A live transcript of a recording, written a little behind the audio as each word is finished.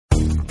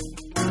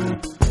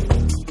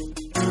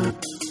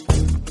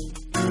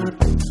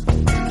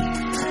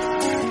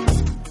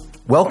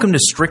Welcome to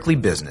Strictly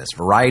Business,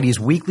 Variety's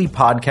weekly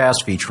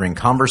podcast featuring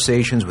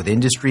conversations with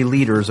industry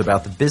leaders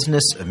about the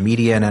business of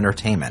media and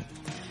entertainment.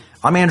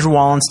 I'm Andrew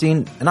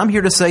Wallenstein, and I'm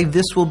here to say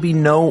this will be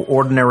no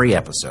ordinary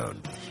episode.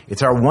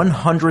 It's our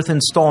 100th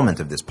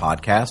installment of this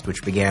podcast,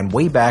 which began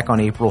way back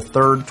on April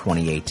 3rd,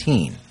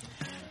 2018.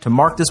 To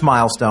mark this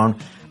milestone,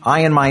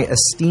 I and my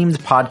esteemed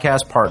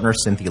podcast partner,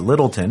 Cynthia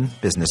Littleton,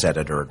 business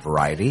editor at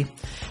Variety,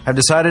 have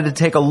decided to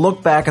take a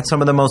look back at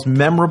some of the most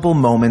memorable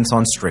moments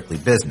on Strictly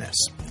Business.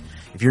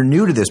 If you're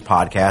new to this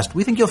podcast,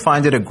 we think you'll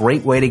find it a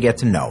great way to get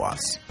to know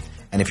us.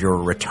 And if you're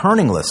a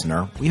returning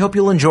listener, we hope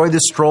you'll enjoy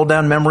this stroll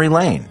down memory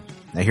lane.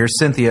 Now here's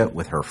Cynthia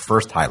with her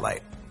first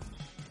highlight.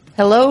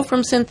 Hello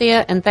from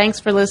Cynthia, and thanks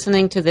for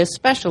listening to this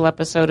special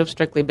episode of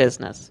Strictly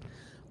Business.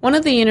 One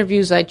of the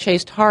interviews I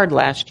chased hard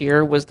last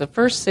year was the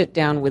first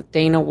sit-down with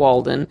Dana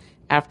Walden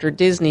after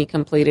Disney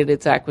completed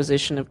its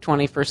acquisition of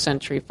 21st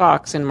Century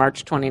Fox in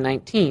March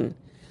 2019.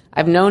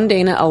 I've known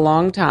Dana a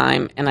long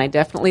time, and I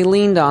definitely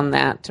leaned on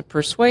that to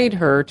persuade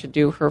her to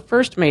do her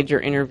first major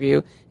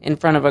interview in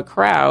front of a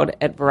crowd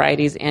at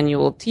Variety's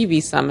annual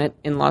TV Summit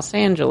in Los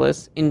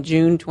Angeles in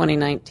June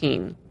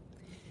 2019.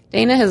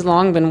 Dana has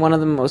long been one of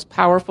the most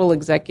powerful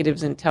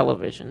executives in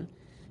television.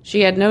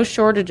 She had no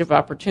shortage of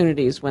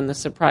opportunities when the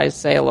surprise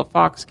sale of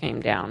Fox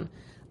came down.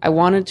 I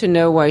wanted to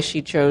know why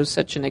she chose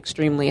such an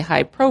extremely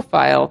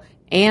high-profile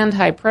and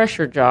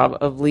high-pressure job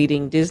of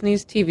leading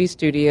Disney's TV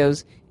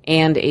studios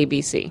and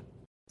ABC.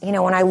 You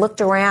know, when I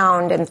looked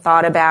around and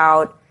thought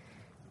about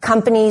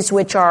companies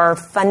which are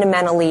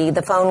fundamentally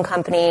the phone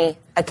company,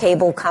 a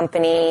cable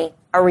company,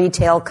 a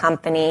retail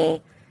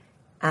company,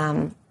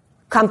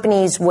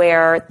 companies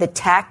where the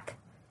tech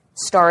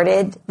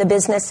started the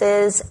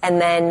businesses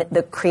and then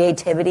the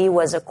creativity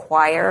was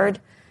acquired,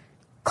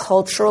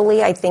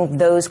 culturally, I think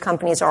those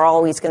companies are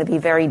always going to be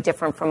very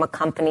different from a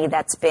company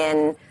that's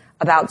been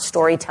about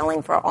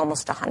storytelling for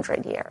almost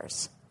 100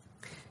 years.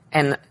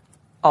 And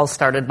all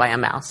started by a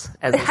mouse,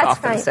 as is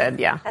often said.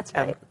 Yeah, that's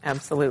right.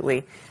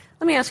 Absolutely.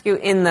 Let me ask you,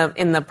 in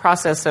the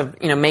process of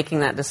making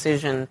that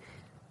decision,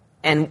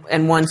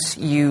 and once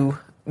you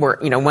were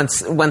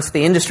once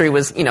the industry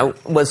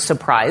was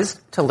surprised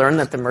to learn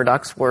that the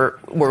Murdochs were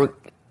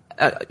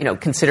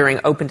considering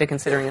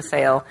a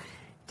sale,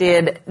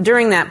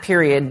 during that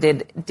period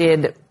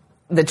did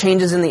the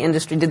changes in the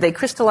industry, did they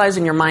crystallize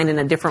in your mind in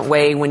a different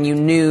way when you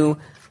knew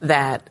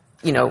that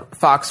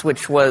Fox,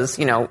 which was,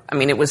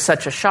 it was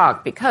such a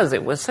shock because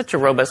it was such a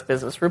robust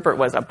business. Rupert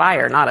was a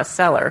buyer, not a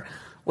seller.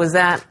 Was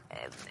that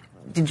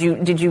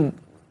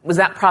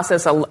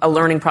process a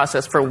learning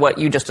process for what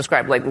you just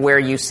described, like where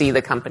you see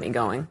the company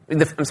going?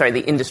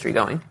 The industry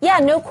going? Yeah,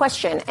 no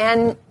question.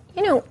 And,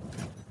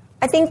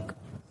 I think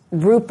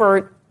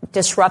Rupert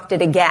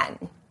disrupted again.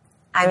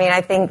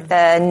 I think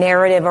the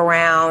narrative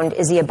around,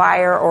 is he a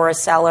buyer or a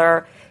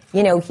seller?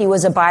 He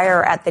was a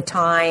buyer at the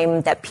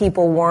time that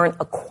people weren't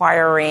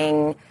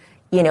acquiring,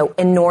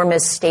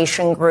 enormous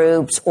station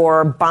groups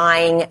or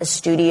buying a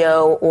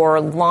studio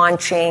or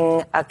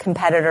launching a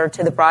competitor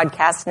to the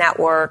broadcast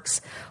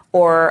networks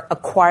or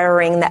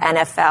acquiring the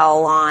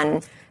NFL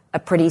on a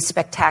pretty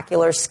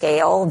spectacular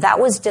scale. That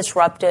was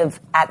disruptive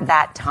at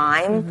that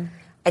time. Mm-hmm.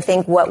 I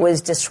think what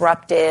was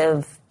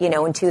disruptive,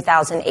 in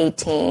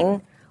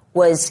 2018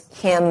 was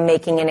him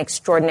making an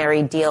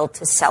extraordinary deal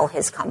to sell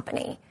his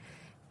company.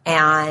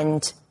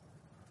 And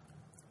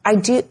I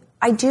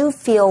do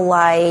feel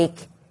like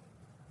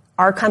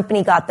our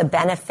company got the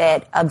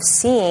benefit of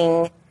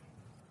seeing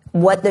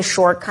what the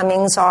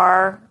shortcomings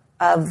are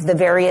of the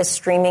various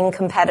streaming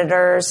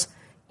competitors,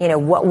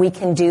 what we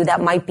can do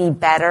that might be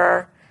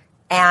better.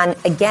 And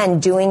again,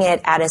 doing it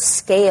at a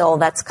scale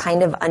that's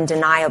kind of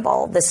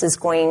undeniable. This is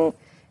going,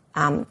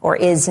 or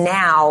is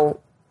now,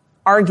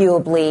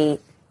 arguably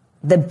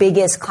the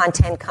biggest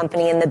content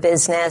company in the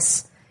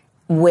business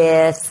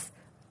with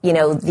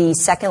the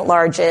second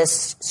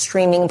largest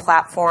streaming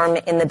platform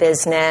in the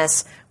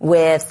business,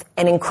 with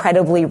an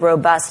incredibly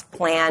robust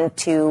plan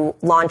to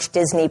launch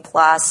Disney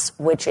Plus,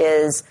 which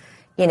is,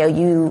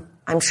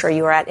 I'm sure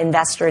you were at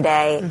Investor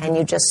Day, mm-hmm. and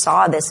you just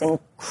saw this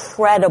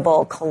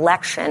incredible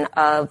collection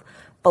of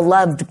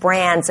beloved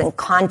brands and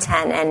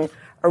content and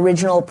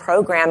original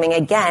programming,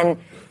 again,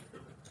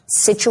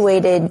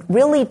 situated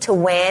really to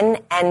win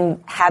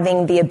and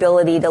having the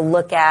ability to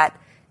look at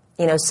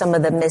some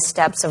of the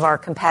missteps of our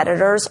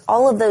competitors.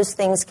 All of those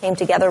things came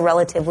together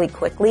relatively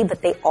quickly,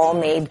 but they all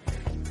made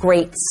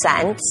great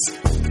sense.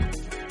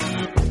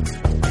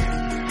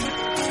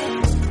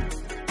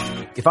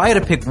 If I had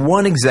to pick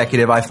one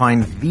executive I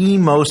find the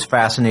most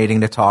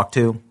fascinating to talk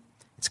to,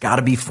 it's got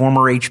to be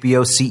former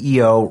HBO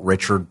CEO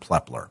Richard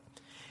Plepler.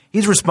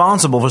 He's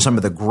responsible for some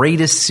of the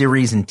greatest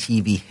series in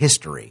TV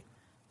history,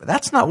 but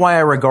that's not why I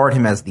regard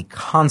him as the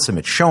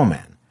consummate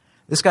showman.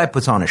 This guy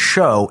puts on a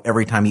show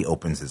every time he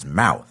opens his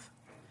mouth.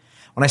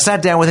 When I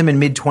sat down with him in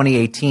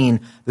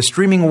mid-2018, the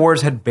streaming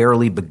wars had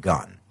barely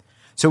begun.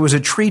 So it was a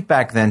treat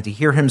back then to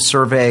hear him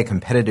survey a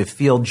competitive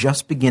field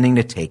just beginning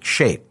to take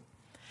shape.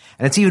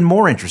 And it's even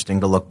more interesting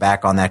to look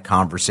back on that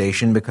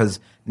conversation because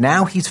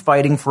now he's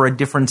fighting for a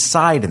different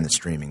side in the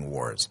streaming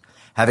wars,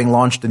 having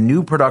launched a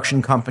new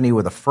production company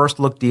with a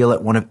first-look deal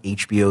at one of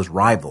HBO's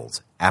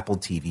rivals, Apple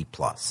TV+.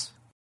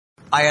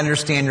 I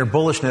understand your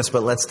bullishness,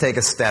 but let's take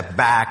a step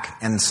back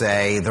and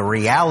say the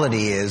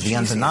reality is the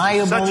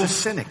undeniable. Such a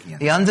cynic, Ian.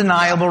 The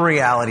undeniable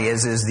reality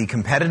is the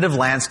competitive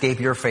landscape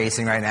you're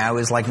facing right now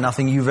is like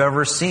nothing you've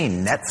ever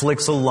seen.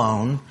 Netflix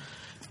alone,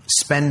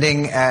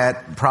 spending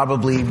at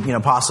probably,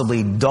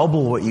 possibly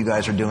double what you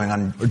guys are doing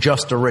on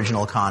just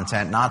original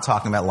content, not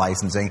talking about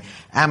licensing.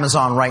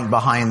 Amazon right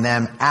behind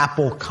them,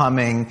 Apple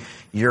coming.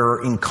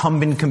 Your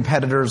incumbent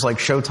competitors like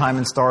Showtime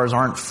and Starz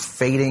aren't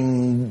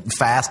fading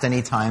fast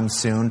anytime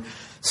soon.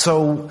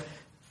 So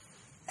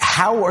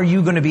how are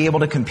you going to be able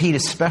to compete,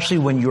 especially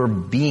when you're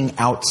being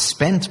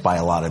outspent by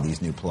a lot of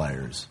these new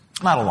players?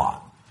 Not a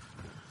lot.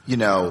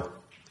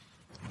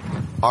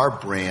 Our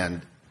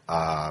brand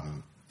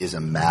is a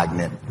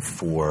magnet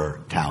for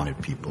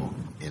talented people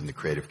in the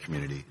creative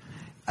community.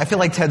 I feel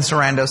like Ted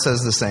Sarandos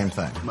says the same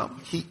thing. Well,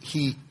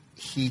 he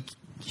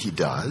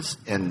does,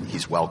 and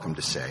he's welcome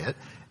to say it.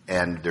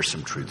 And there's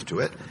some truth to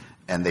it,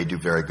 and they do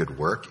very good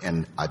work.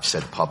 And I've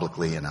said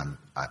publicly, and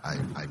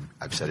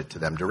I've said it to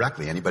them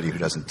directly. Anybody who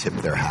doesn't tip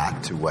their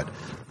hat to what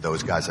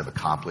those guys have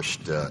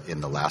accomplished in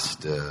the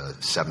last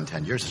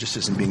 7-10 years just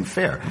isn't being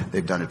fair.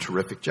 They've done a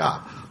terrific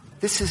job.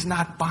 This is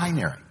not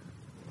binary.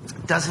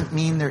 It doesn't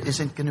mean there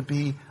isn't going to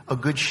be a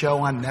good show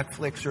on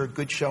Netflix or a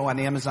good show on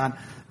Amazon.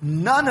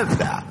 None of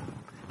that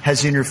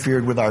has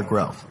interfered with our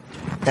growth,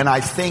 and I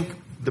think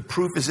the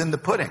proof is in the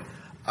pudding.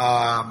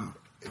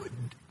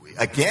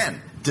 Again,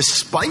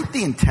 despite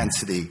the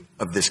intensity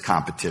of this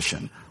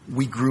competition,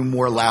 we grew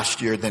more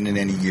last year than in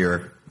any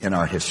year in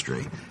our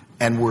history.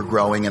 And we're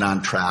growing and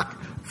on track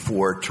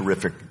for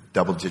terrific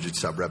double-digit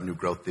sub-revenue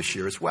growth this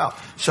year as well.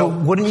 So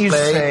wouldn't you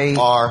say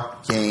our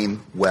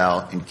game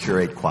well and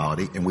curate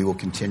quality, and we will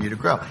continue to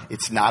grow.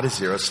 It's not a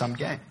zero-sum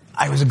game.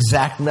 That was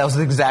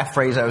the exact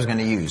phrase I was going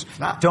to use.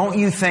 Don't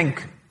you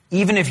think,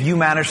 even if you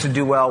manage to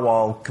do well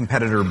while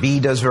competitor B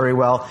does very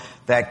well,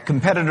 that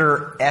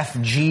competitor F,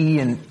 G,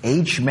 and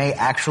H may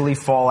actually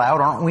fall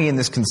out? Aren't we in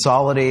this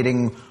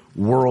consolidating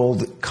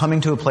world coming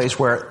to a place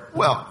where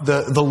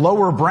the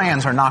lower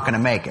brands are not going to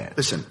make it?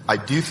 Listen, I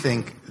do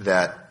think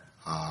that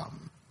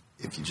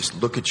if you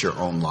just look at your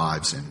own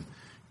lives and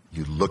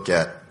you look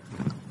at,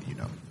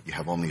 you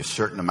have only a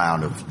certain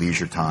amount of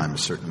leisure time, a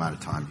certain amount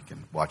of time you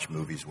can watch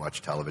movies,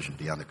 watch television,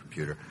 be on the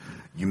computer.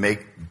 You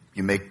make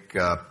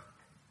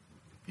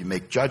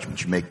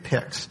judgments, you make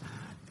picks.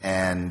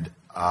 And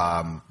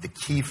the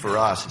key for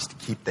us is to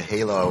keep the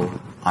halo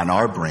on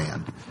our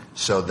brand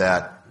so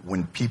that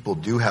when people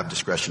do have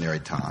discretionary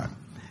time,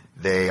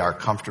 they are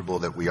comfortable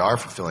that we are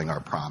fulfilling our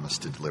promise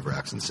to deliver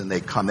excellence. And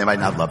they might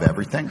not love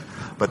everything,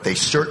 but they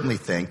certainly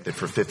think that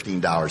for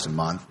 $15 a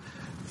month,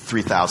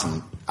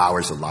 3,000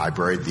 hours of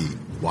library, the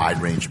wide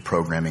range of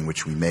programming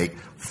which we make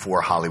for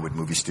Hollywood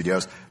movie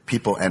studios,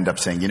 people end up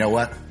saying, you know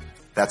what?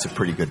 That's a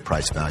pretty good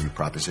price value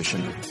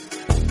proposition.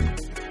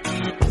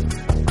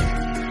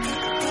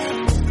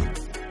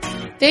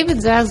 David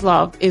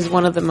Zaslav is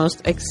one of the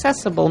most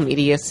accessible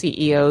media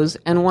CEOs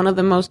and one of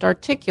the most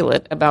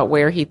articulate about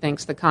where he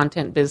thinks the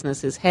content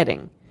business is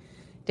heading.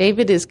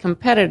 David is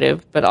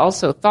competitive, but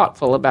also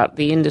thoughtful about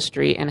the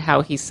industry and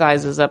how he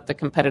sizes up the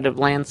competitive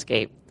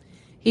landscape.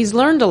 He's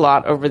learned a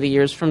lot over the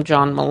years from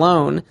John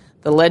Malone,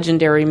 the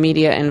legendary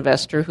media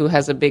investor who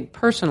has a big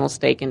personal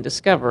stake in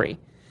Discovery.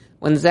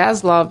 When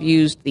Zaslav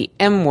used the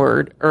M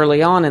word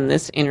early on in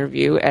this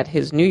interview at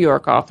his New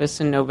York office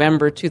in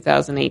November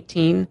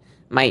 2018,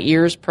 my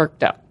ears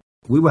perked up.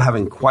 We were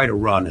having quite a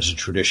run as a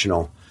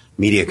traditional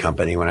media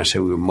company. When I say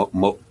we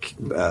were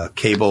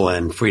cable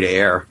and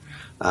free-to-air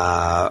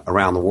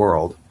around the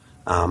world.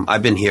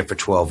 I've been here for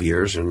 12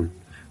 years, and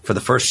for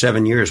the first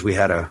 7 years, we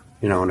had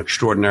an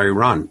extraordinary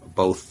run,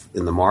 both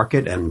in the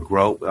market and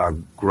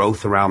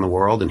growth around the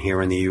world and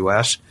here in the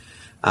U.S.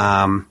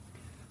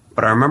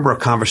 But I remember a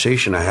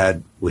conversation I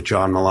had with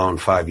John Malone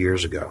 5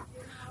 years ago.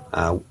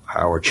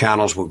 Our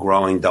channels were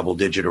growing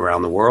double-digit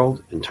around the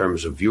world in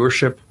terms of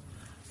viewership,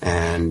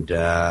 and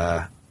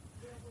our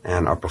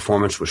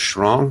performance was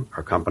strong.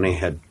 Our company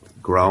had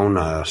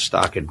grown,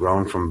 stock had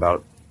grown from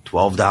about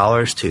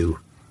 $12 to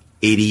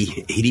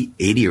 $80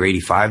 or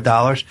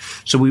 $85.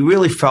 So we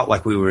really felt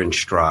like we were in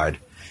stride.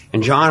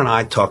 And John and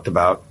I talked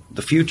about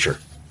the future.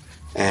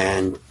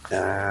 And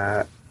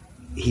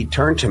he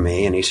turned to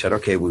me and he said,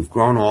 okay, we've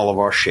grown all of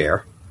our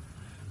share.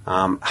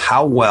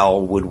 How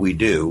well would we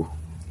do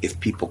if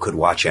people could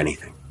watch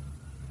anything?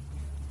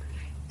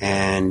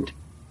 And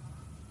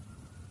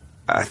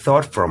I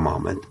thought for a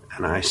moment,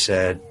 and I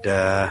said,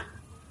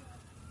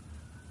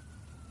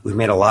 we've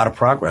made a lot of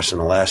progress in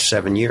the last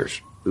 7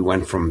 years. We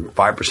went from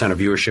 5% of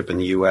viewership in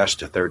the U.S.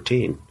 to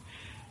 13%. And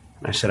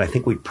I said, I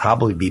think we'd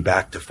probably be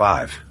back to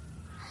 5%.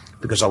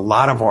 Because a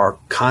lot of our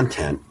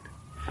content,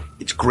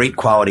 it's great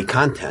quality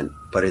content,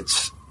 but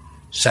it's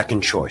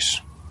second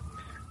choice,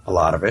 a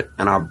lot of it,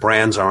 and our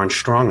brands aren't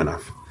strong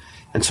enough.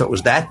 And so it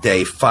was that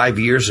day 5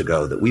 years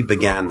ago that we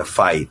began the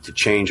fight to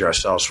change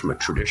ourselves from a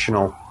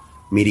traditional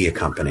media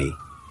company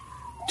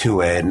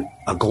to a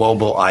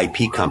global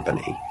IP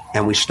company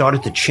and we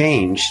started to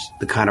change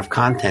the kind of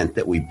content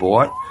that we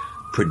bought,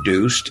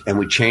 produced, and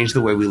we changed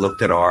the way we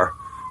looked at our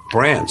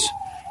brands.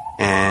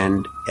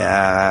 And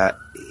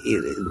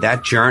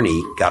that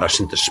journey got us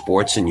into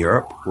sports in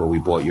Europe, where we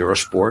bought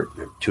Eurosport,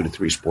 2 to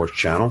 3 sports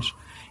channels.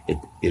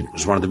 It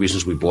was one of the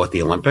reasons we bought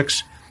the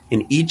Olympics.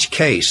 In each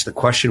case, the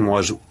question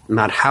was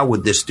not how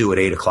would this do at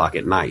 8 o'clock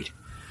at night,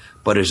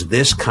 but is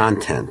this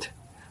content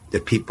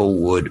that people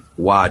would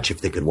watch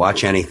if they could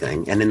watch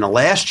anything? And in the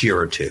last year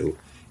or two,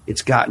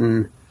 it's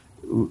gotten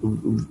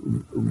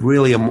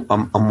really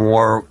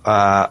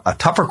a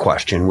tougher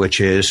question, which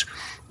is,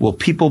 will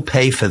people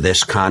pay for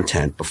this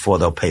content before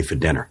they'll pay for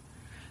dinner?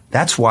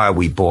 That's why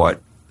we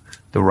bought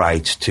the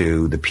rights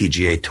to the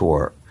PGA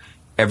Tour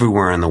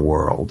everywhere in the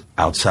world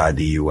outside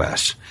the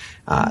U.S.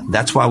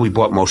 That's why we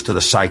bought most of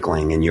the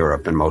cycling in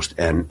Europe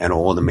and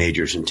all the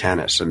majors in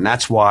tennis. And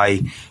that's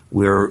why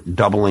we're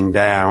doubling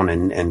down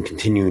and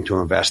continuing to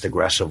invest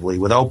aggressively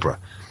with Oprah.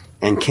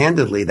 And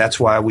candidly, that's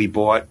why we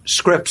bought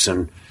Scripps.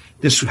 And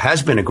this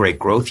has been a great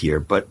growth year,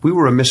 but we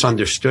were a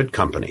misunderstood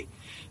company.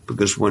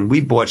 Because when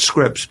we bought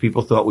Scripps,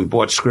 people thought we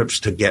bought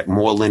Scripps to get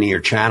more linear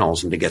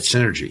channels and to get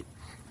synergy.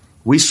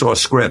 We saw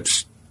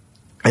Scripps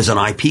as an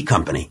IP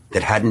company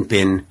that hadn't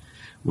been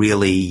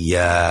really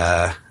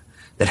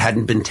that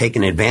hadn't been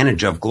taken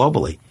advantage of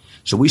globally.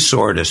 So we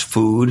saw it as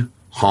food,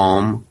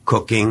 home,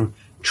 cooking,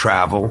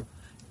 travel,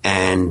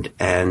 and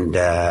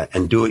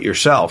do it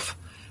yourself.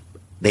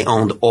 They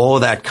owned all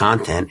of that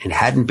content and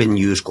hadn't been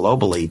used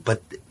globally,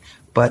 but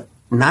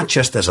not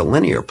just as a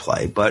linear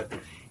play, but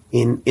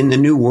in the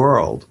new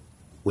world,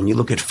 when you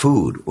look at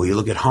food or you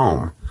look at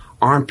home,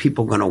 aren't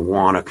people going to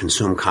want to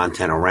consume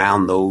content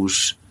around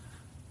those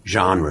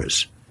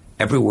genres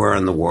everywhere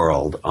in the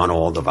world on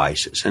all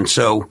devices? And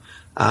so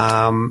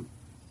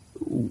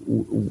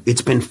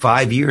it's been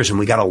 5 years, and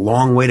we got a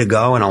long way to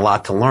go and a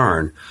lot to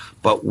learn.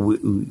 But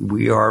we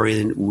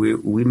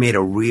made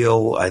a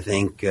real, I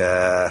think,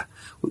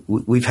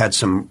 we've had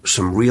some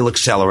real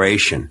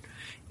acceleration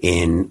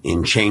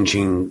in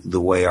changing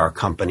the way our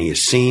company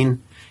is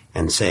seen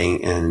and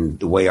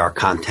the way our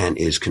content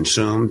is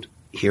consumed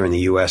here in the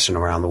U.S. and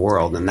around the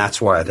world. And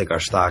that's why I think our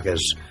stock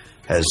has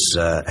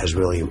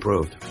really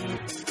improved.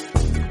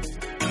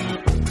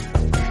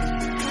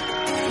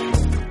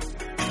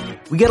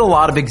 We get a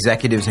lot of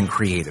executives and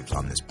creatives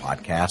on this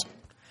podcast,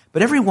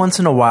 but every once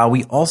in a while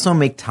we also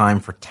make time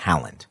for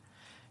talent.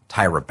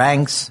 Tyra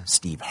Banks,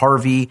 Steve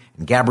Harvey,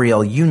 and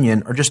Gabrielle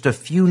Union are just a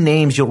few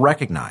names you'll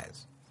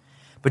recognize.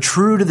 But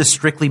true to the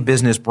Strictly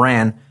Business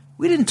brand,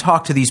 we didn't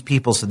talk to these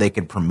people so they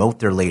could promote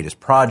their latest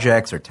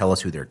projects or tell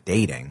us who they're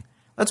dating.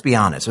 Let's be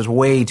honest, there's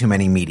way too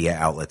many media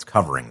outlets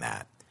covering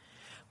that.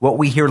 What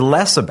we hear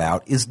less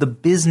about is the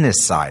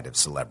business side of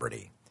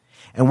celebrity.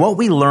 And what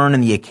we learn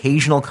in the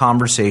occasional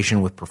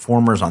conversation with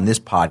performers on this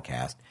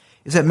podcast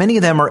is that many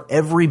of them are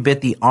every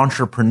bit the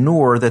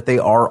entrepreneur that they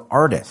are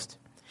artist.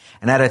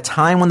 And at a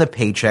time when the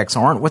paychecks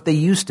aren't what they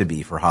used to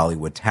be for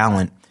Hollywood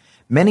talent,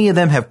 many of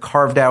them have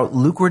carved out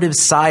lucrative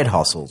side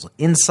hustles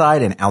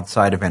inside and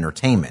outside of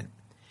entertainment.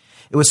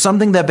 It was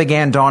something that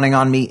began dawning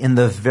on me in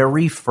the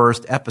very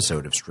first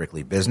episode of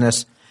Strictly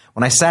Business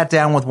when I sat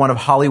down with one of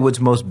Hollywood's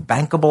most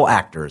bankable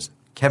actors,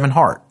 Kevin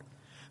Hart,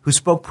 who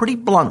spoke pretty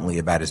bluntly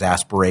about his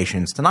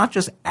aspirations to not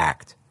just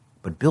act,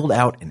 but build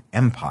out an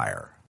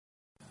empire.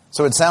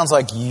 So it sounds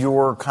like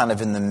you're kind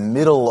of in the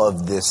middle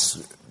of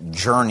this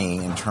journey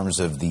in terms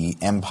of the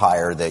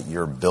empire that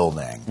you're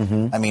building.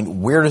 Mm-hmm. I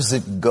mean, where does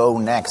it go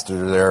next?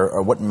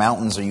 Or what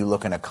mountains are you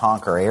looking to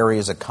conquer?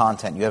 Areas of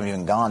content you haven't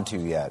even gone to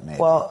yet, maybe?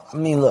 Well, I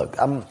mean, look,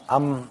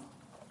 I'm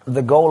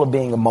the goal of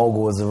being a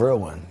mogul is a real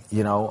one.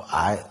 You know,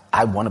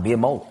 I want to be a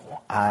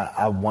mogul.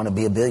 I want to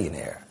be a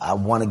billionaire. I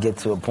want to get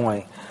to a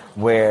point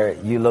where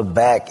you look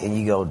back and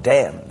you go,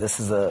 damn, this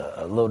is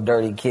a little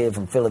dirty kid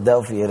from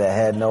Philadelphia that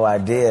had no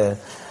idea,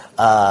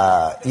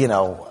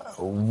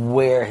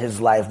 where his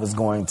life was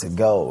going to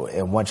go.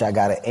 And once I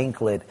got an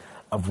inklet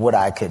of what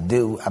I could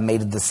do, I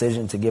made a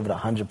decision to give it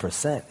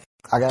 100%.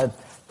 I got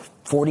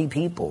 40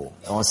 people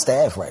on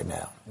staff right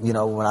now. You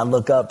know, when I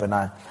look up and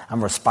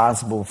I'm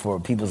responsible for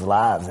people's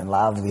lives and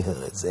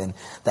livelihoods, and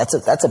that's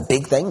a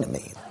big thing to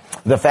me.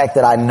 The fact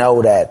that I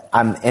know that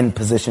I'm in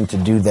position to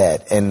do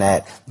that and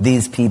that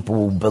these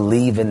people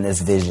believe in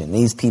this vision.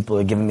 These people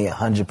are giving me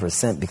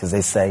 100% because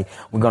they say,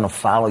 we're going to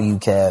follow you,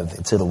 Kev,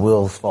 until the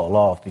wheels fall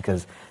off,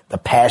 because the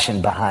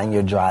passion behind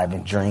your drive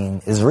and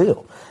dream is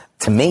real.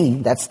 To me,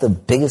 that's the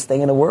biggest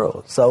thing in the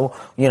world. So,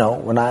 you know,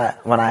 when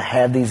I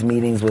have these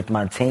meetings with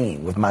my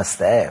team, with my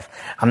staff,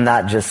 I'm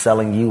not just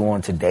selling you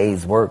on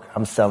today's work.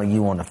 I'm selling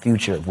you on the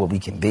future of what we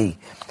can be.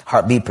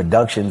 Heartbeat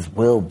Productions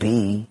will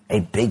be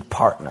a big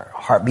partner.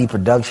 Heartbeat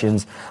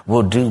Productions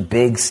will do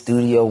big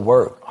studio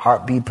work.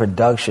 Heartbeat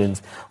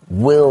Productions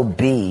will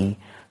be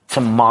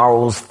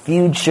tomorrow's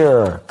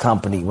future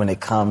company when it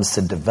comes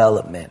to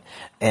development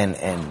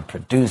and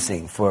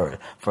producing for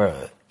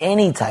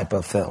any type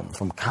of film,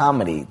 from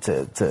comedy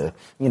to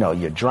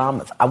your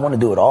dramas. I want to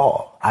do it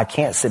all. I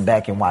can't sit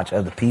back and watch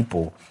other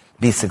people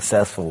be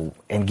successful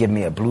and give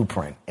me a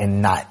blueprint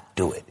and not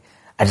do it.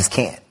 I just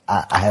can't.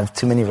 I have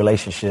too many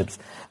relationships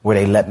where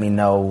they let me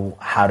know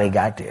how they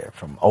got there,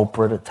 from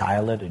Oprah to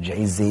Tyler to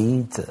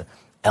Jay-Z to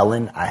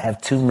Ellen. I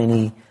have too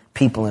many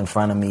people in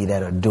front of me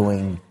that are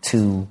doing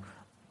too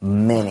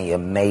many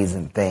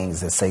amazing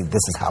things that say,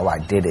 this is how I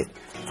did it,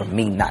 for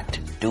me not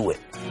to do it.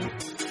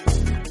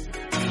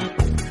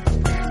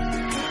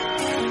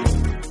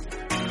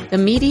 The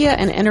media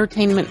and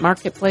entertainment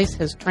marketplace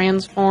has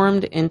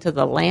transformed into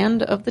the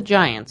land of the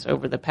giants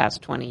over the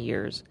past 20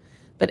 years.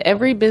 But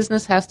every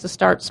business has to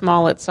start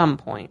small at some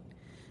point.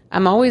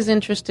 I'm always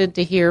interested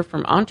to hear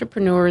from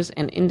entrepreneurs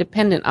and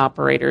independent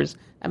operators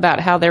about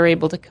how they're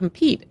able to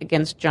compete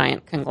against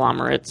giant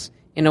conglomerates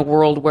in a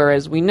world where,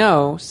 as we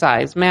know,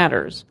 size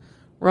matters.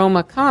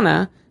 Roma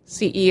Khanna,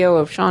 CEO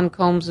of Sean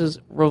Combs'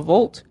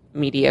 Revolt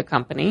Media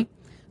Company,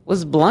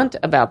 was blunt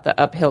about the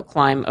uphill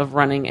climb of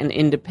running an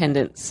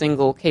independent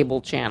single cable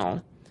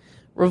channel.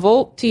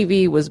 Revolt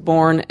TV was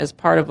born as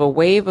part of a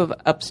wave of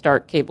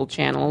upstart cable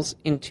channels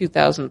in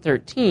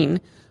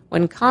 2013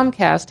 when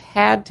Comcast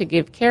had to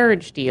give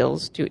carriage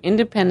deals to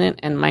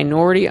independent and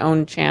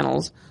minority-owned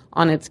channels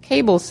on its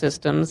cable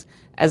systems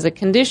as a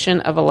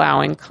condition of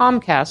allowing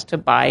Comcast to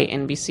buy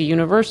NBC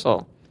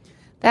Universal.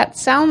 That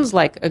sounds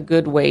like a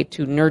good way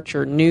to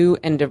nurture new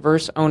and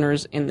diverse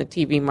owners in the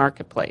TV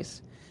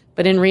marketplace.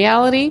 But in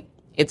reality,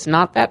 it's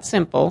not that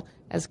simple,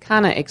 as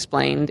Khanna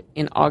explained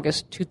in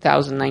August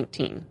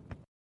 2019.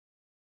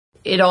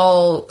 It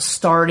all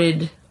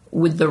started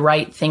with the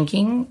right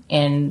thinking,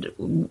 and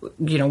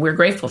we're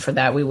grateful for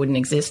that. We wouldn't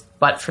exist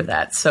but for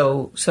that.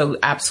 So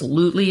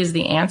absolutely is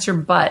the answer.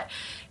 But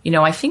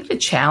I think the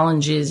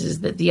challenge is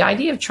that the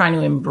idea of trying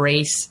to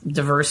embrace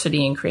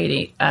diversity and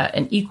create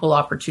an equal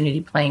opportunity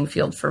playing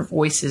field for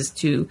voices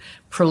to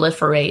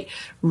proliferate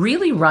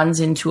really runs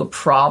into a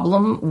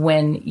problem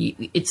when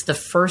it's the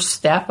first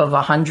step of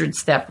a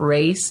 100-step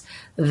race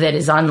that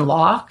is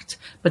unlocked,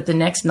 but the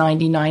next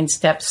 99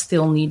 steps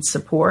still need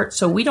support.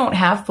 So we don't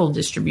have full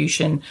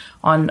distribution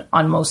on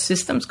most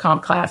systems,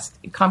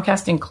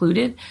 Comcast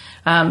included,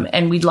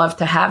 and we'd love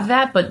to have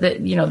that. But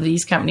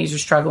these companies are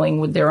struggling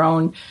with their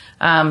own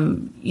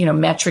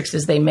metrics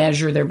as they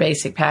measure their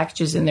basic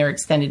packages and their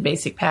extended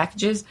basic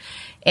packages.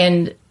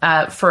 And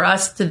for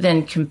us to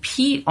then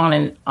compete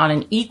on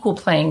an equal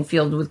playing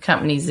field with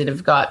companies that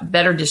have got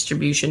better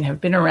distribution,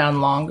 have been around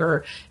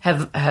longer,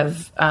 have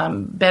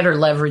better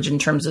leverage in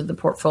terms of the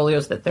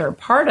portfolios that they're a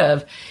part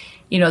of,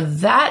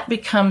 that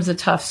becomes a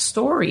tough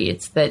story.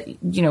 It's that,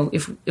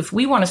 if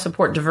we want to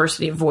support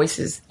diversity of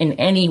voices in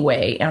any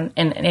way and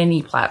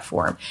any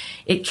platform,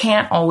 it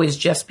can't always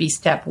just be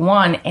step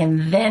one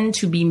and then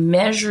to be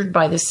measured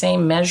by the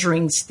same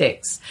measuring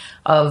sticks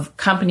of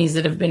companies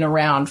that have been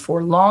around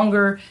for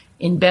longer,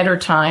 in better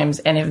times,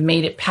 and have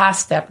made it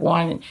past step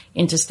one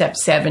into step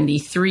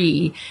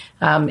 73.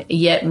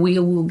 Yet we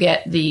will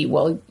get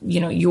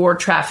your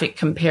traffic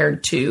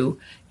compared to,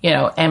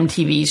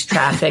 MTV's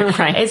traffic.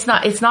 Right. It's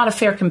not a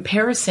fair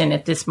comparison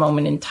at this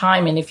moment in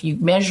time. And if you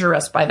measure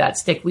us by that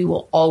stick, we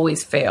will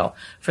always fail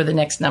for the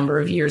next number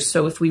of years.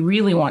 So if we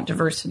really want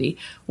diversity,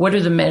 what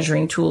are the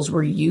measuring tools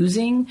we're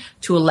using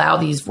to allow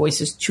these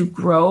voices to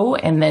grow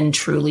and then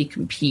truly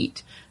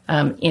compete?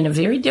 In a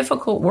very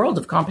difficult world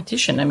of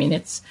competition. I mean,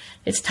 it's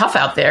tough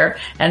out there,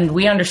 and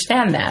we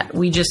understand that.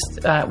 We just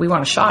we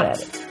want a shot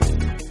at it.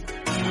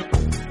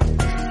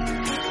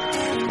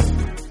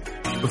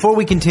 Before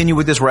we continue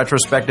with this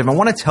retrospective, I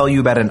want to tell you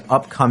about an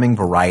upcoming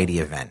Variety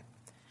event.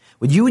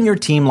 Would you and your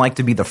team like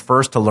to be the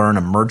first to learn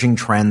emerging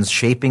trends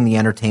shaping the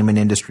entertainment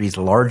industry's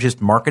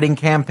largest marketing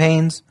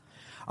campaigns?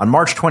 On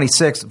March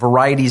 26th,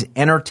 Variety's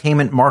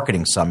Entertainment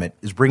Marketing Summit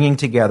is bringing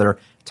together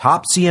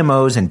top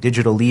CMOs and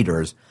digital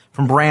leaders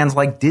from brands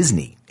like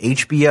Disney,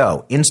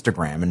 HBO,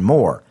 Instagram, and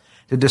more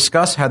to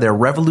discuss how their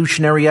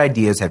revolutionary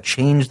ideas have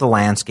changed the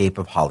landscape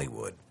of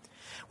Hollywood.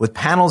 With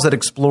panels that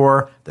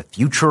explore the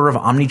future of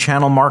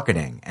omnichannel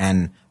marketing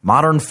and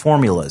modern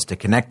formulas to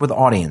connect with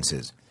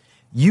audiences,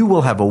 you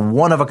will have a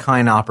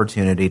one-of-a-kind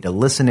opportunity to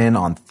listen in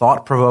on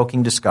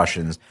thought-provoking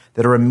discussions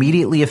that are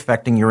immediately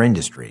affecting your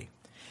industry.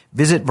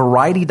 Visit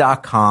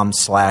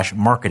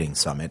Variety.com/marketing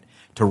summit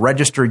to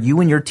register you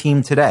and your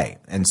team today,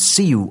 and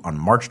see you on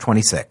March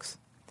 26th.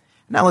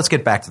 Now let's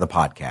get back to the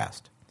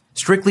podcast.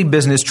 Strictly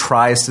Business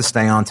tries to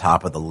stay on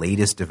top of the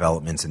latest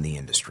developments in the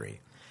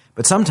industry.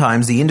 But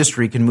sometimes the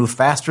industry can move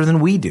faster than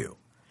we do.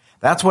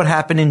 That's what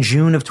happened in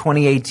June of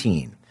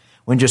 2018,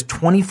 when just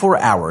 24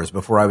 hours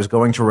before I was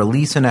going to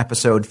release an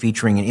episode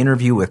featuring an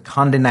interview with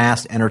Condé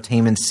Nast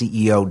Entertainment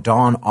CEO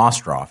Dawn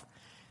Ostroff,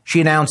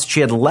 she announced she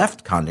had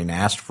left Condé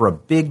Nast for a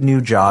big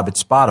new job at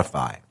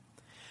Spotify.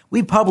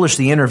 We published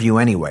the interview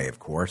anyway, of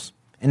course,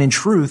 and in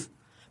truth,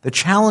 the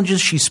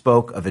challenges she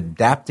spoke of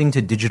adapting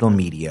to digital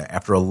media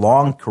after a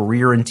long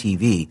career in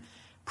TV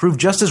proved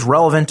just as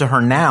relevant to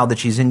her now that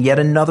she's in yet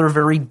another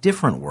very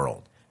different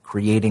world,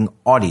 creating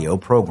audio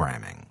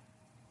programming.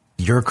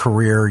 Your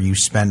career, you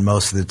spent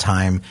most of the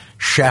time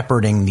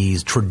shepherding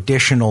these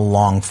traditional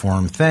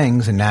long-form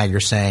things, and now you're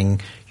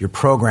saying you're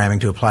programming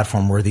to a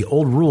platform where the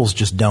old rules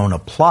just don't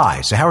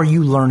apply. So how are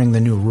you learning the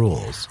new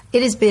rules?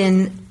 It has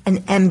been an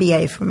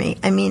MBA for me.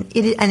 I mean,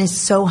 and it's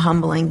so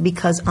humbling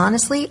because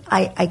honestly,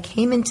 I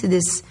came into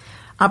this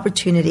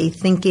opportunity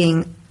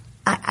thinking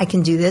I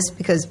can do this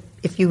because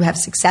if you have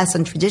success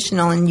on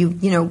traditional and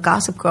you know,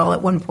 Gossip Girl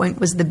at one point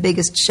was the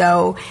biggest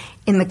show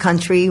in the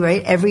country,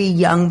 right? Every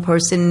young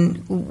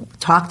person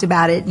talked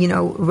about it, you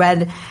know,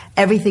 read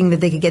everything that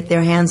they could get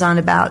their hands on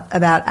about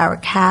our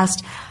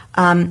cast.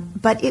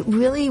 But it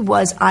really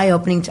was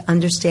eye-opening to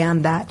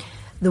understand that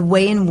the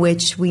way in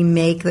which we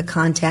make the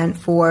content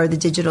for the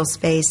digital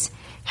space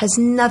has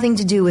nothing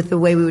to do with the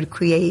way we would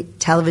create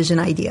television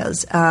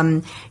ideas.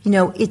 You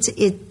know,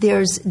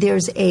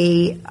 there's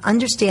a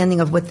understanding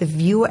of what the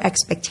viewer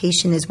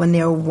expectation is when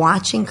they're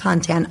watching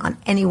content on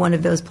any one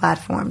of those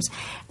platforms,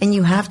 and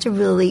you have to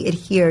really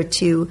adhere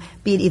to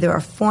be it either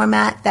a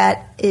format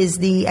that is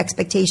the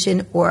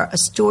expectation, or a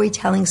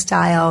storytelling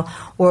style,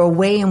 or a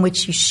way in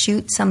which you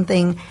shoot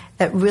something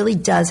that really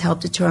does help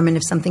determine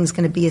if something's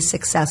going to be a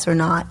success or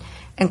not.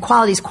 And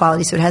quality is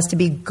quality, so it has to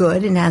be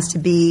good and has to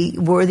be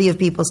worthy of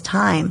people's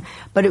time.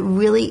 But it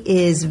really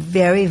is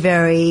very,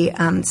 very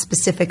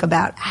specific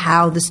about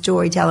how the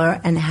storyteller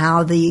and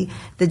how the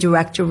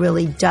director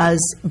really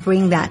does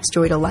bring that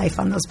story to life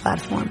on those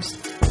platforms.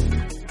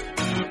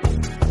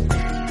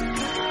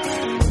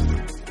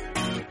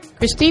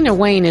 Christina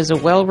Wayne is a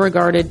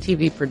well-regarded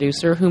TV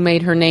producer who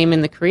made her name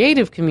in the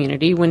creative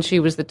community when she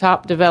was the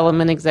top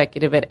development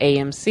executive at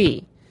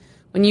AMC.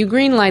 When you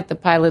greenlight the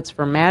pilots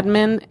for Mad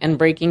Men and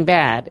Breaking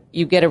Bad,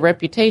 you get a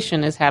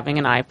reputation as having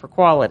an eye for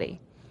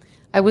quality.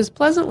 I was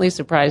pleasantly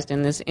surprised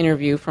in this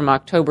interview from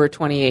October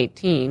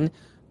 2018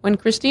 when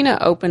Christina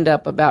opened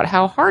up about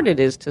how hard it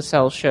is to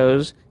sell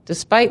shows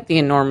despite the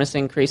enormous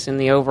increase in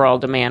the overall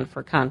demand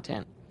for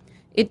content.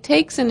 It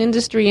takes an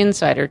industry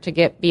insider to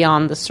get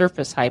beyond the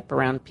surface hype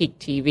around peak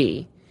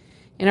TV.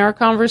 In our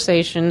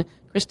conversation,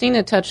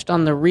 Christina touched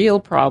on the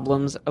real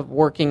problems of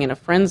working in a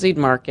frenzied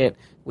market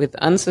with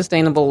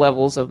unsustainable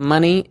levels of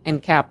money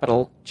and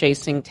capital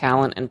chasing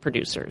talent and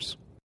producers.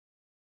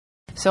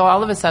 So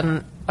all of a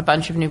sudden, a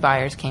bunch of new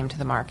buyers came to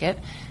the market,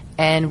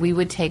 and we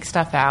would take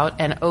stuff out.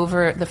 And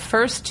over the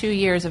first 2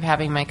 years of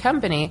having my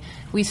company,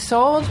 we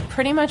sold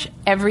pretty much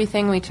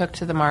everything we took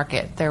to the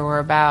market. There were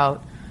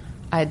about,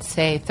 I'd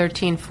say,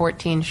 13,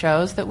 14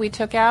 shows that we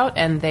took out,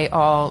 and they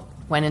all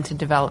went into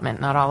development.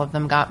 Not all of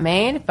them got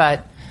made,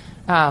 but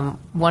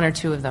one or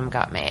two of them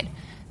got made.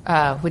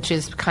 Which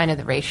is kind of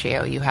the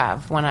ratio you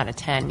have. 1 out of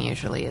 10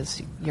 usually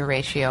is your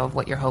ratio of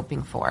what you're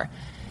hoping for.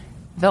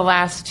 The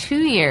last 2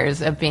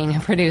 years of being a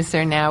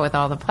producer now with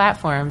all the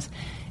platforms,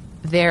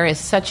 there is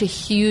such a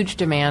huge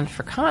demand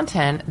for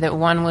content that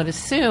one would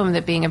assume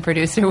that being a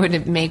producer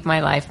would make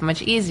my life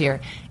much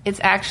easier. It's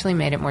actually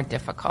made it more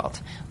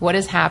difficult. What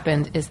has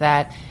happened is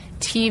that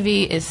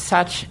TV is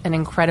such an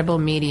incredible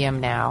medium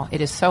now. It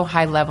is so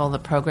high level, the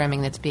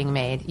programming that's being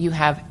made. You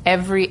have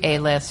every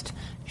A-list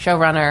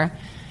showrunner,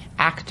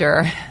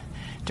 actor,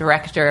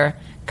 director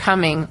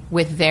coming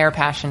with their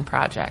passion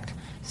project.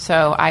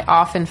 So I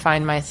often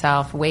find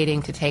myself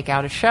waiting to take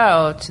out a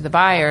show to the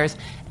buyers,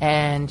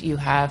 and you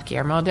have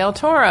Guillermo del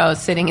Toro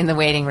sitting in the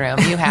waiting room.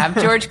 You have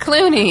George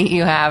Clooney.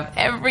 You have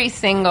every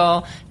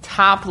single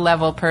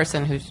top-level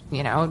person who's,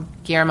 you know,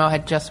 Guillermo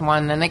had just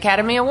won an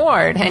Academy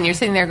Award, and you're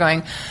sitting there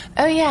going,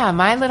 oh, yeah,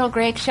 my little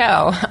great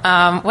show.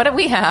 What do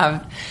we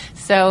have?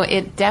 So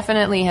it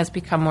definitely has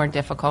become more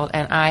difficult,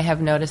 and I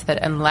have noticed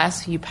that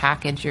unless you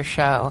package your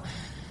show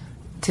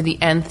to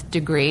the nth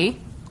degree,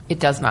 it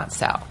does not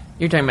sell.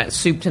 You're talking about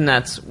soup to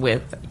nuts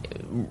with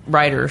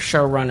writer,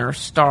 showrunner,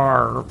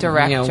 star,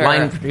 director,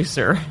 line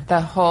producer.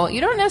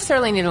 You don't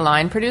necessarily need a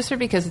line producer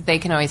because they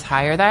can always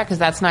hire that, because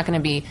that's not going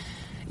to be,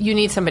 you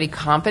need somebody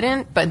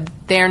competent, but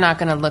they're not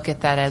going to look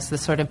at that as the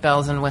sort of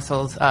bells and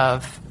whistles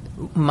of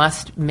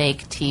must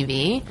make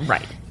TV.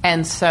 Right.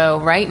 And so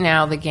right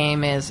now the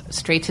game is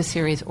straight to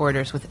series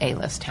orders with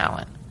A-list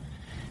talent.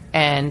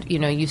 And, you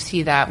know, you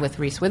see that with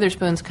Reese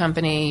Witherspoon's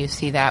company. You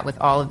see that with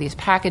all of these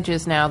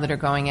packages now that are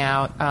going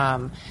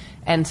out.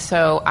 And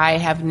so I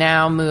have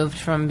now moved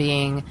from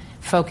being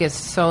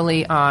focused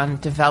solely on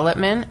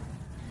development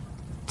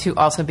to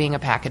also being a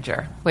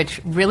packager,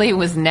 which really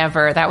was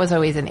never, that was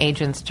always an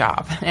agent's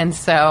job. And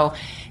so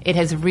it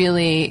has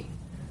really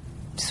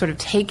sort of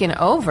taken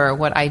over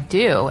what I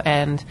do.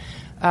 And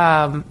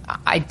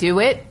I do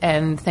it,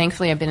 and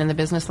thankfully I've been in the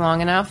business long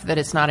enough that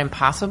it's not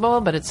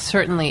impossible, but it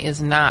certainly is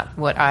not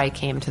what I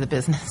came to the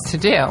business to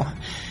do.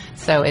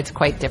 So it's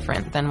quite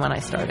different than when I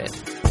started.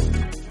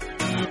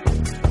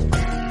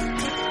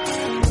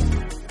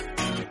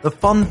 The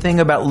fun thing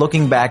about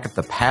looking back at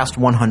the past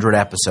 100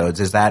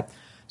 episodes is that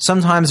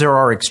sometimes there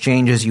are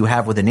exchanges you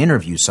have with an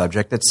interview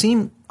subject that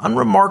seem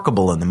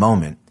unremarkable in the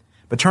moment,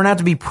 but turn out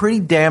to be pretty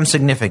damn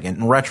significant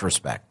in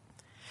retrospect.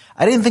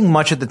 I didn't think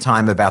much at the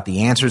time about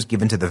the answers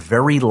given to the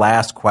very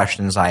last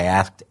questions I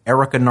asked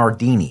Erika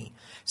Nardini,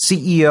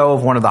 CEO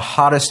of one of the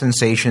hottest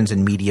sensations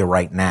in media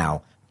right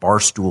now,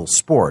 Barstool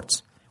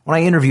Sports, when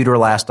I interviewed her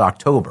last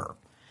October.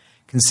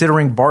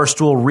 Considering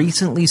Barstool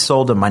recently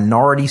sold a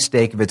minority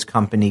stake of its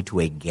company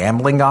to a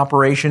gambling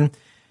operation,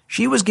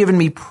 she was giving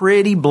me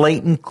pretty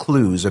blatant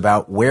clues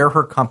about where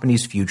her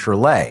company's future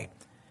lay.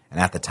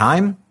 And at the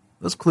time,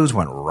 those clues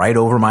went right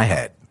over my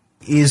head.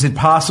 Is it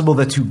possible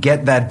that to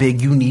get that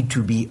big, you need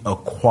to be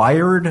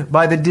acquired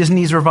by the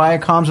Disneys or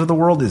Viacoms of the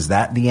world? Is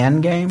that the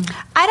end game?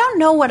 I don't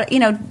know what,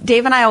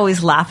 Dave and I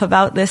always laugh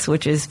about this,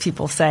 which is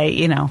people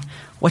say,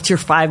 what's your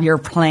 5-year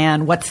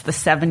plan? What's the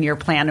 7-year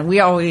plan? And we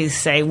always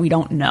say we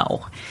don't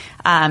know.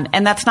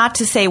 And that's not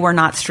to say we're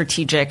not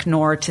strategic,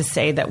 nor to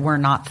say that we're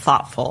not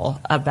thoughtful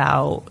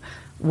about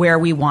where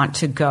we want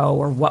to go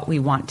or what we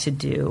want to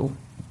do.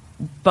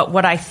 But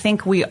what I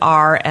think we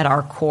are at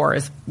our core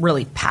is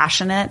really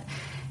passionate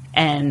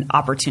and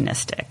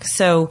opportunistic.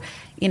 So,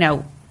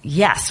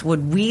 yes,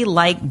 would we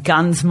like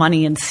guns,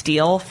 money, and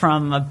steel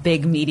from a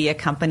big media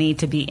company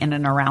to be in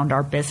and around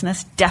our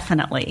business?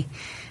 Definitely.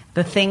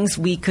 The things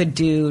we could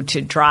do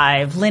to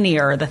drive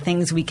linear, the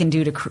things we can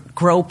do to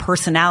grow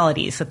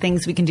personalities, the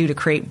things we can do to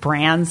create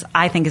brands,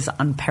 I think is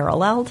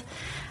unparalleled.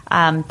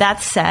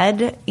 That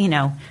said,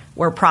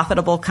 we're a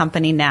profitable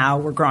company now.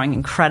 We're growing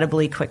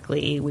incredibly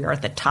quickly. We are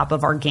at the top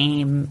of our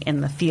game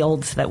in the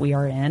fields that we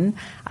are in.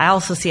 I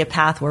also see a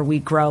path where we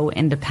grow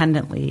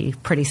independently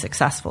pretty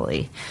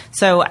successfully.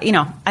 So,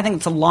 I think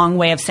it's a long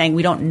way of saying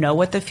we don't know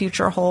what the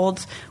future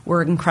holds.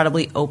 We're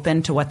incredibly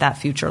open to what that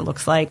future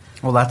looks like.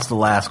 Well, that's the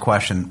last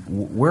question.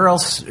 Where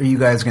else are you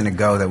guys going to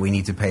go that we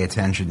need to pay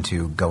attention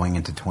to going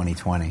into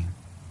 2020?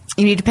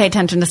 You need to pay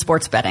attention to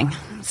sports betting.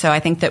 So I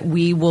think that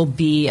we will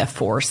be a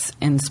force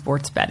in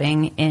sports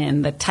betting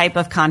in the type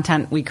of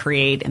content we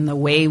create, in the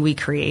way we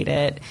create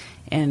it,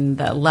 in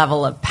the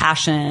level of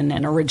passion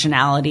and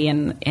originality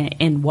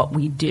in what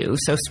we do.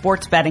 So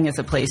sports betting is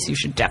a place you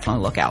should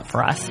definitely look out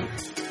for us.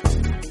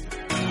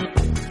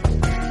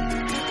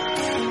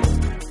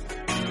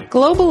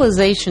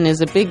 Globalization is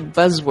a big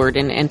buzzword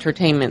in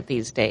entertainment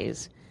these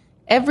days.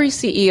 Every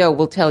CEO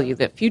will tell you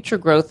that future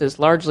growth is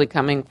largely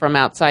coming from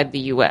outside the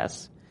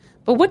U.S.,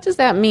 but what does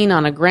that mean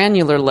on a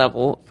granular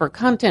level for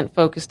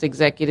content-focused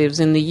executives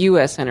in the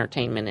U.S.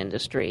 entertainment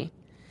industry?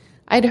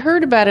 I'd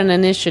heard about an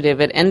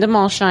initiative at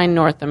Endemol Shine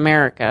North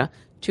America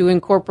to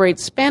incorporate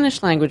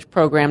Spanish-language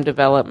program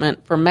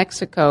development for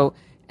Mexico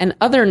and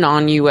other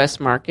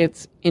non-U.S.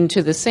 markets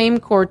into the same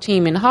core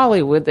team in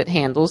Hollywood that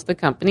handles the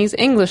company's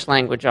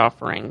English-language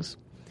offerings.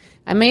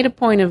 I made a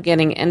point of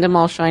getting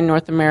Endemol Shine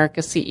North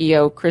America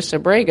CEO Chris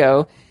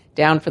Abrego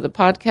down for the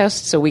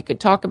podcast so we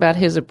could talk about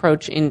his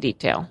approach in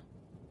detail.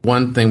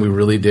 One thing we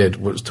really did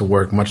was to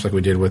work much like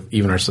we did with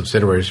even our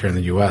subsidiaries here in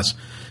the U.S.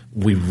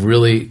 We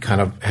really kind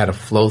of had a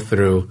flow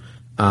through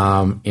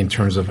in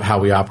terms of how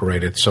we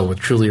operated. So with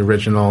Truly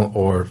Original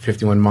or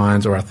 51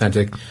 Minds or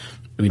Authentic,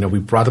 we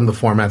brought them the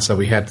formats that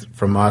we had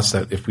from us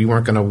that if we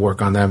weren't going to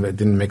work on them, it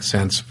didn't make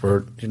sense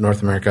for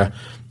North America,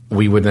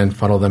 we would then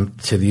funnel them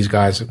to these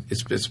guys,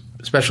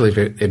 especially if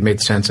it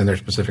made sense in their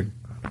specific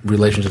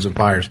relationships with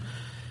buyers.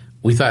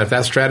 We thought if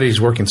that strategy is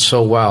working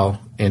so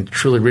well and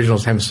Truly Original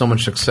is having so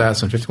much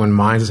success and 51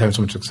 Minds is having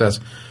so much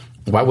success,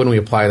 why wouldn't we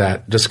apply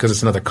that? Just because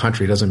it's another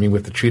country doesn't mean we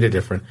have to treat it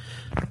different.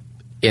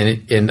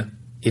 And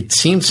it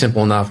seems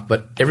simple enough,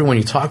 but everyone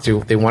you talk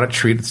to, they want to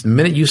treat it. The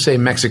minute you say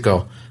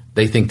Mexico,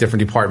 they think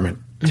different department,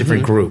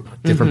 different group,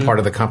 different part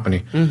of the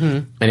company.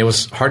 And it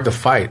was hard to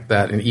fight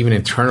that, and even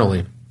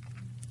internally.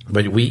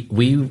 But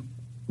we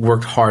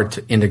worked hard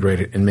to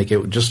integrate it and make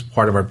it just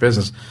part of our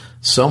business,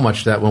 so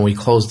much that when we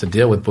closed the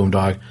deal with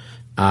Boondog,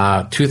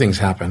 two things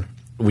happened.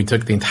 We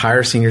took the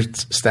entire senior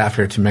staff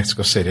here to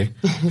Mexico City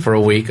for a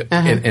week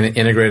and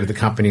integrated the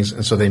companies,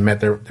 and so they met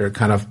their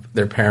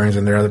pairings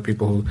and their other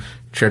people who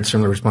shared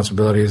similar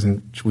responsibilities,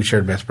 and we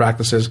shared best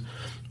practices.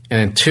 And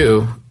then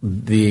two,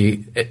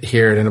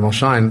 here at Endemol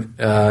Shine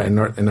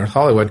in North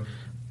Hollywood,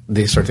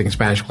 they started taking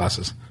Spanish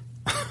classes.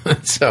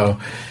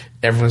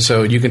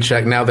 So you can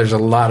check now. There's a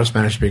lot of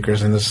Spanish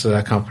speakers in this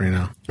company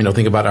now.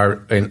 Think about our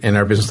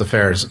business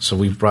affairs. So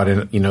we've brought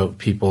in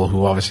people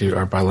who obviously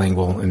are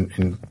bilingual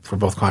in for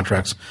both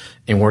contracts,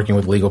 and working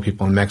with legal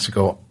people in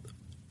Mexico.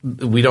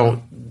 We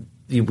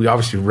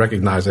obviously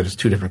recognize that it's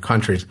two different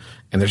countries,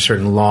 and there's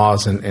certain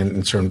laws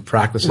and certain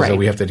practices that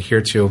we have to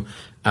adhere to,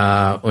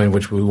 in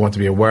which we want to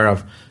be aware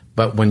of.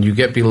 But when you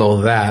get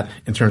below that,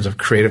 in terms of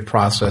creative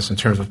process, in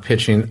terms of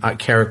pitching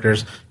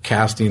characters,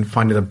 casting,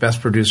 finding the best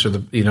producer,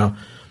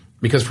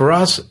 because for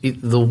us,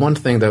 the one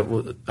thing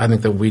that I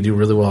think that we do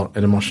really well at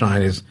Endemol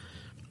Shine is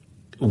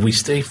we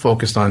stay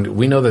focused on,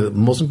 we know that the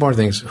most important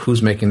thing is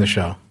who's making the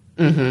show.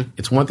 Mm-hmm.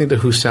 It's one thing to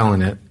who's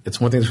selling it. It's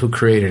one thing to who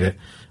created it.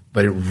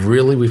 But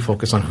we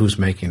focus on who's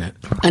making it.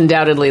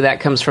 Undoubtedly,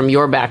 that comes from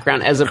your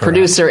background as a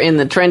producer in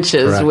the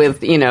trenches with,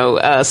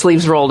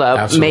 sleeves rolled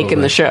up, making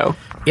the show.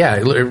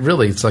 Yeah,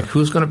 it's like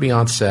who's going to be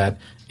on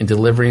set and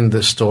delivering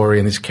the story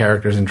and these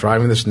characters and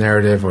driving this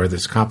narrative or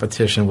this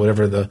competition,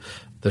 whatever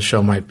the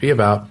show might be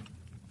about.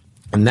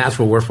 And that's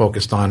what we're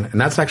focused on. And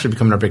that's actually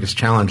becoming our biggest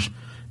challenge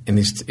in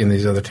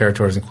these other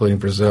territories, including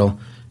Brazil,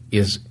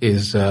 is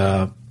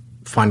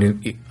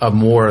finding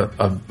more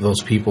of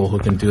those people who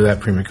can do that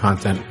premium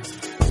content.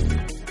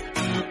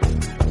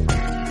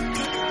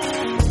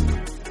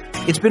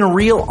 It's been a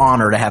real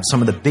honor to have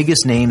some of the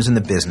biggest names in the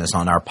business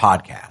on our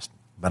podcast.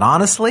 But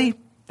honestly,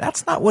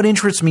 that's not what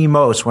interests me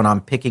most when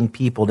I'm picking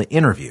people to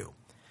interview.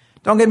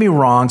 Don't get me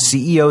wrong,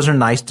 CEOs are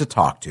nice to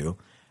talk to,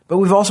 but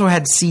we've also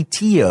had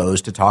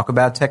CTOs to talk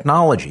about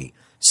technology,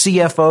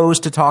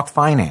 CFOs to talk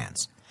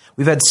finance.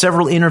 We've had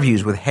several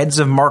interviews with heads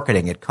of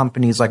marketing at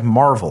companies like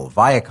Marvel,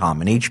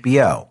 Viacom, and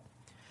HBO.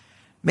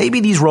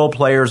 Maybe these role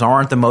players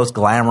aren't the most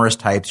glamorous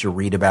types you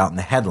read about in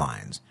the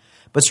headlines,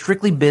 but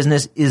Strictly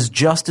Business is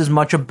just as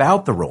much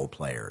about the role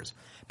players,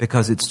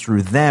 because it's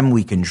through them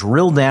we can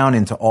drill down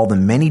into all the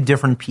many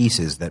different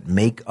pieces that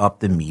make up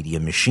the media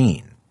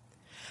machine.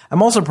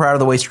 I'm also proud of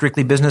the way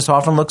Strictly Business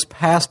often looks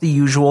past the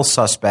usual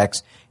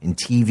suspects in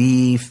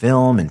TV,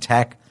 film, and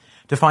tech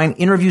to find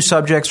interview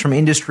subjects from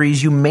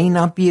industries you may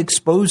not be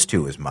exposed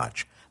to as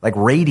much, like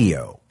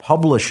radio,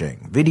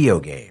 publishing, video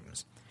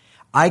games.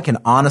 I can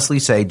honestly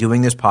say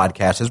doing this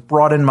podcast has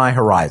broadened my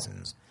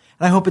horizons,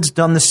 and I hope it's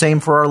done the same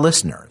for our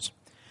listeners.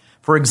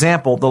 For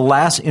example, the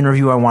last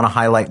interview I want to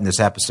highlight in this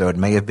episode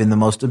may have been the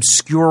most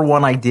obscure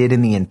one I did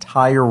in the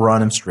entire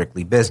run of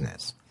Strictly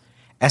Business.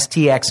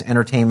 STX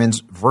Entertainment's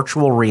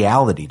virtual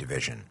reality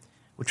division,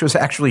 which was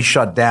actually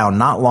shut down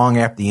not long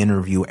after the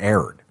interview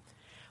aired.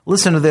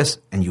 Listen to this,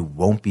 and you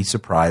won't be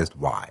surprised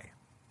why.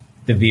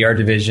 The VR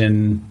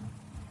division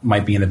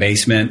might be in the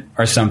basement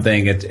or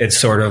something. It's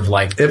sort of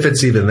like, if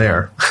it's even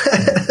there.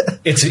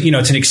 It's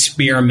an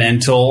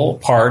experimental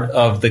part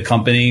of the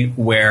company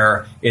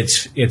where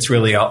it's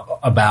really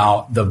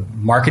about the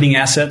marketing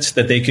assets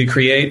that they could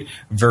create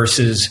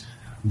versus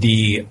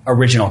the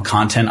original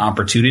content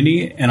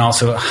opportunity, and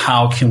also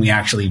how can we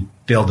actually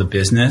build a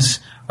business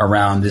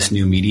around this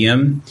new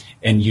medium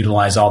and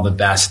utilize all the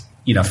best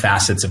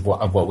facets of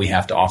what we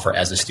have to offer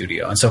as a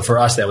studio. And so for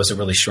us, that was a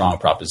really strong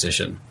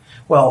proposition.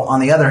 Well, on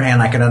the other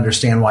hand, I can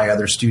understand why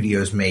other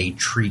studios may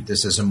treat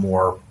this as a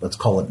more, let's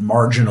call it,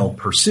 marginal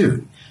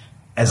pursuit.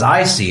 As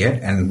I see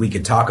it, and we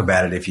could talk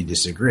about it if you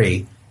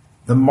disagree,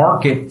 the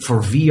market for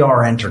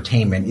VR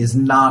entertainment is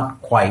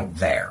not quite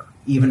there,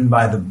 even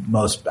by the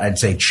most, I'd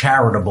say,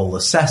 charitable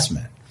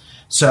assessment.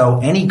 So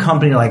any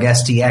company like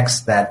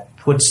STX that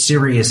puts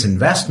serious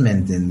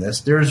investment in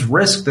this, there's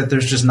risk that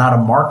there's just not a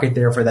market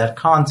there for that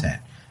content.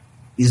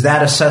 Is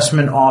that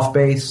assessment off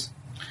base?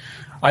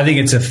 I think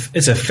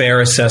it's a fair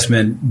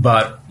assessment,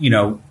 but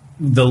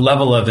the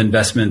level of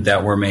investment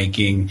that we're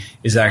making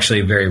is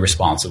actually very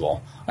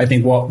responsible. I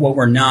think what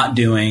we're not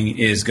doing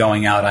is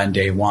going out on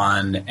day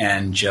one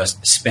and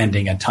just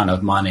spending a ton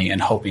of money and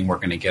hoping we're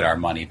going to get our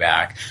money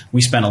back. We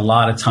spent a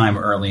lot of time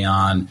early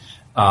on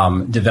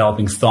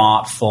developing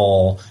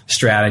thoughtful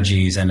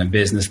strategies and a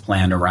business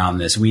plan around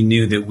this. We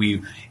knew that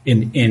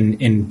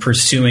in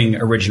pursuing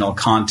original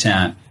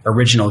content,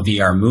 original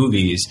VR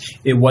movies,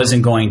 it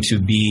wasn't going to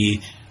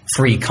be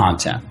free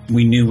content.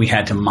 We knew we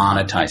had to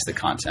monetize the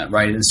content,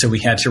 right? And so we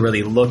had to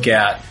really look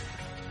at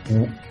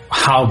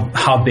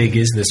how big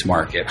is this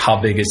market? How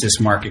big is this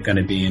market going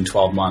to be in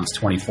 12 months,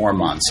 24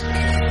 months?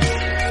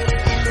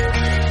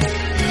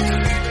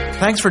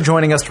 Thanks for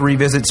joining us to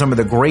revisit some of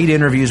the great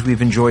interviews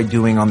we've enjoyed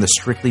doing on the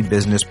Strictly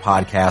Business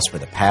podcast for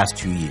the past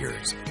 2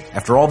 years.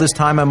 After all this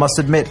time, I must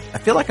admit, I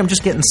feel like I'm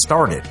just getting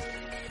started.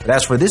 But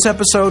as for this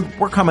episode,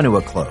 we're coming to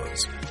a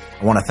close.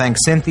 I want to thank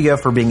Cynthia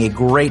for being a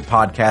great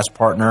podcast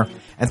partner,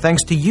 and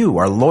thanks to you,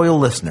 our loyal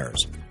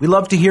listeners. We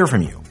love to hear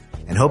from you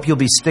and hope you'll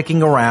be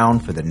sticking around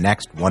for the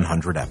next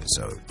 100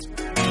 episodes.